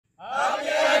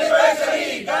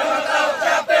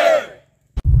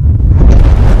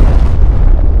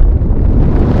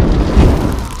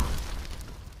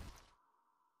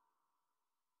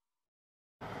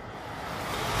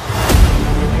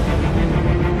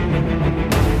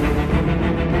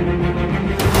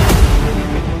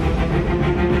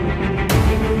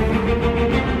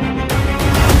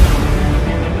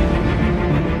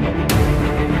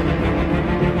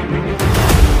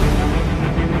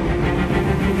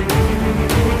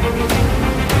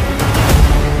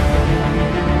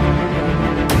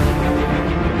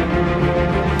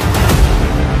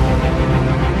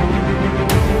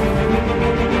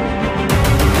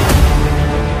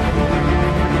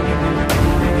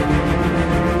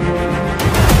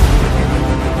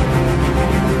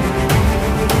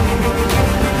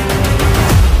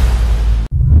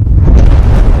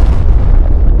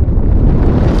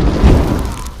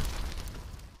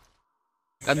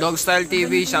Kadog Style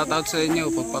TV, shoutout sa inyo.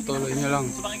 Pagpatuloy nyo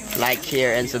lang. Like,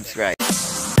 share, and subscribe.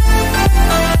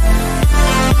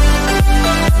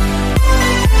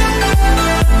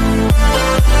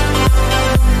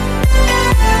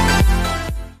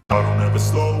 I don't ever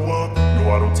slow up, no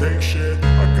I don't take shit.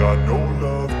 I got no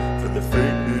love for the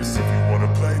fakeness. If you wanna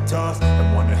play tough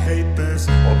and wanna hate this,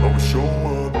 I'll always show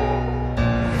up.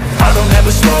 I don't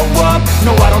ever slow up,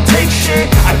 no I don't take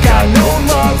shit. I got no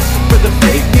love for the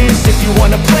fakeness. If you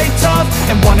wanna play tough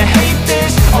and wanna hate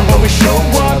this, I'll always show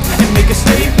up and make a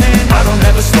statement. I don't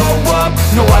ever slow up,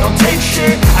 no I don't take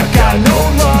shit. I got no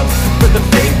love for the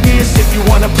fakeness. If you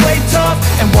wanna play tough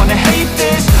and wanna hate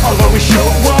this, I'll always show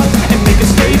up and make a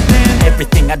statement.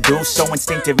 Everything I do so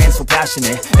instinctive and so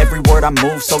passionate. Every word I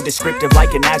move so descriptive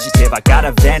like an adjective. I got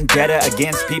a vendetta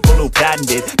against people who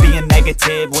patented being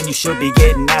negative when you should be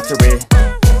getting after it.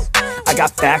 I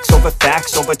got facts over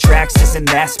tracks, this and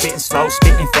that. Spitting slow,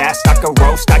 spitting fast, I could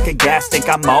roast, I could gas. Think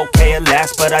I'm okay at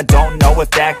last, but I don't know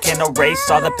if that can erase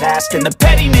all the past. And the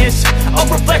pettiness, a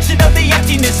reflection of the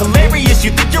emptiness. Hilarious,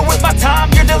 you think you're worth my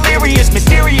time, you're delirious.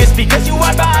 Mysterious, because you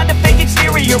hide behind a fake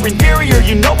exterior. Inferior,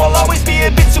 you know I'll always be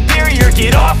a bit superior.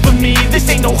 Get off of me, this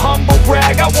ain't no humble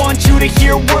brag. I want you to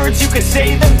hear words, you can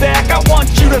say them back. I want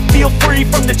you to feel free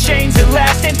from the chains at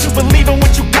last, and to believe in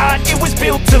what you got, it was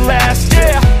built to last,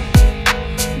 yeah.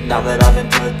 Now that I've been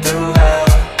put through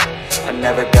hell, I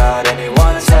never got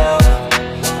anyone's help.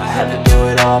 I had to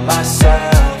do it all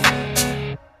myself.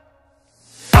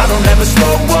 I don't ever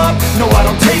slow up, no I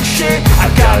don't take shit.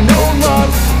 I got no love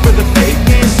for the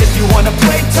fakeness. If you wanna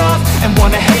play tough and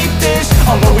wanna hate this,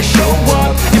 I'll always show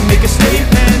up and make a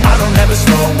statement. I don't ever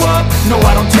slow up, no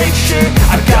I don't take shit.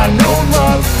 I got no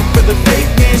love for the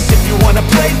fakeness. If you wanna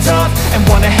play tough and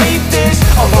wanna hate this,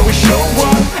 I'll always show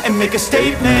up and make a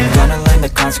statement. Gonna learn the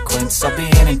consequence of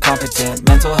being incompetent.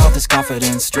 Mental health is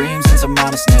confidence, dreams and some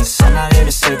honestness. I'm not here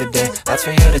to save the day, that's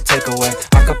for you to take away.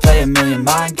 I could play a million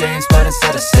mind games, but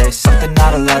instead I say something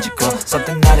not illogical,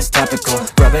 something that is topical.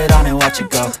 Rub it on and watch it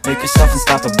go, make yourself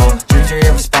unstoppable. Dreams are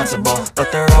irresponsible,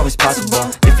 but they're always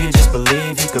possible. If you just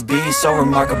believe, you could be so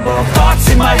remarkable. Thoughts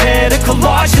in my head, a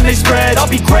collage and they spread. I'll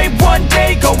be great one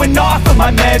day, going off of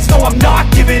my meds. No, I'm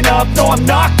not giving up, no, I'm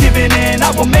not giving in.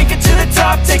 I will make it to the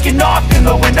top, taking off in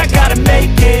the wind. I gotta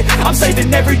make it, I'm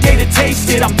saving every day to taste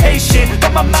it. I'm patient,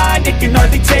 but my mind, it can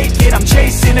hardly take it. I'm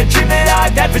chasing a dream that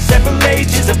I've had for several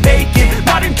ages. A vacant,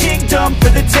 modern kingdom for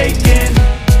the taking.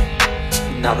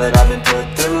 Now that I've been put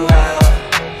through hell,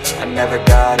 I never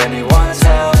got anyone's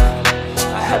help.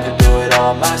 I had to do it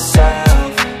all myself.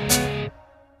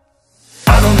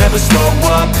 I don't ever slow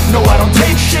up, no I don't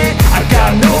take shit. I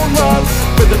got no love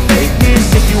for the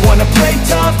fakeness. If you wanna play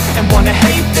tough and wanna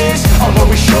hate this, I'll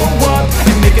always show up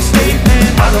and make a statement.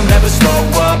 I don't ever slow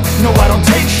up, no I don't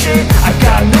take shit. I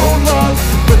got no love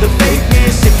for the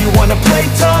fakeness. If you wanna play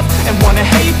tough and wanna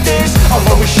hate this, I'll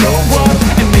always show up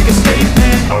and make a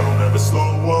statement. I don't ever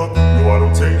slow up, no I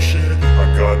don't take shit. I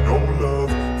got no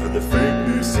love for the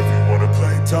fakeness. If you wanna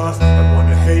play tough and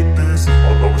wanna hate this,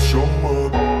 I'll always show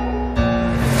up.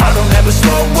 I don't ever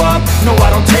slow up, no I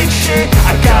don't take shit.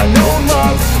 I got no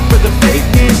love for the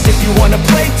fakeness. If you wanna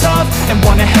play tough and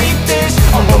wanna hate this,